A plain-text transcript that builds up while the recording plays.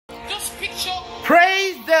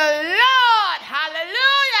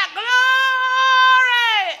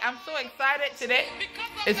excited today.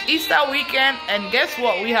 It's Easter weekend, and guess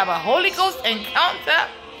what? We have a Holy Ghost encounter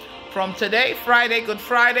from today, Friday, Good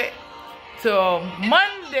Friday, to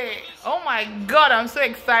Monday. Oh my God, I'm so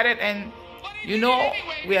excited. And you know,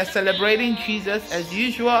 we are celebrating Jesus as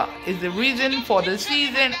usual. It's the reason for the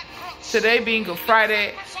season. Today being Good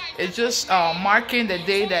Friday, it's just marking the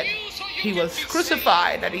day that he was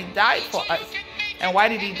crucified, that he died for us. And why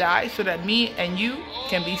did he die? So that me and you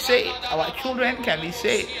can be saved. Our children can be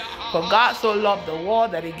saved. For God so loved the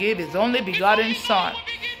world that he gave his only begotten Son,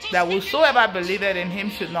 that whosoever believeth in him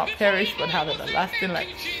should not perish but have everlasting life.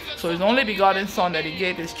 So his only begotten Son that he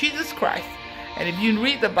gave is Jesus Christ. And if you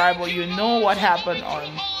read the Bible, you know what happened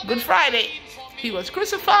on Good Friday. He was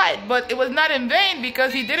crucified, but it was not in vain,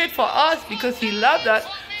 because he did it for us, because he loved us,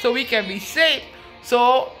 so we can be saved.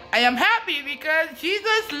 So I am happy because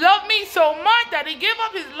Jesus loved me so much that he gave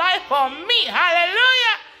up his life for me.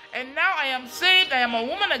 Hallelujah. And now I am saved. I am a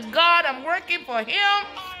woman of God. I'm working for him,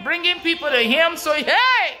 bringing people to him. So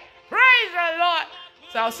hey, praise the Lord.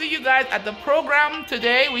 So I'll see you guys at the program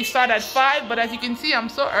today. We start at 5, but as you can see, I'm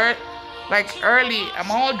so early.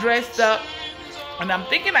 I'm all dressed up, and I'm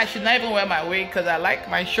thinking I should not even wear my wig because I like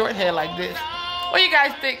my short hair like this. What do you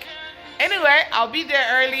guys think? Anyway, I'll be there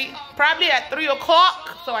early, probably at 3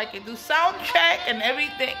 o'clock, so I can do sound check and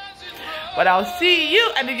everything. But I'll see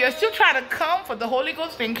you. And if you're still trying to come for the Holy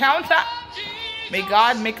Ghost encounter, may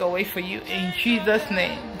God make a way for you in Jesus'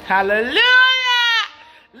 name. Hallelujah!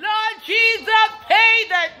 Lord Jesus paid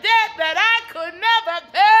the debt that I could never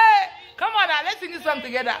pay. Come on now, let's sing this song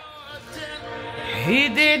together. He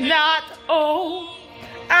did not owe,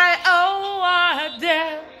 I owe a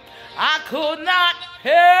debt I could not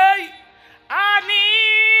pay. I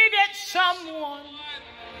needed someone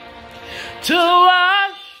to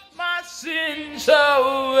wash my sins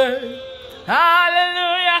away.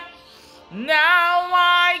 Hallelujah. Now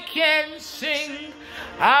I can sing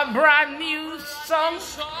a brand new song.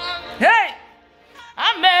 Hey!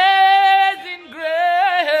 Amazing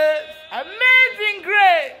grace, amazing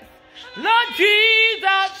grace. Lord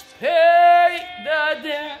Jesus paid the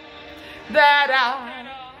debt that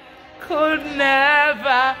I could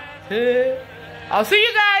never pay. I'll see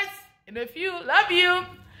you guys in a few. Love you.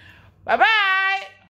 Bye-bye.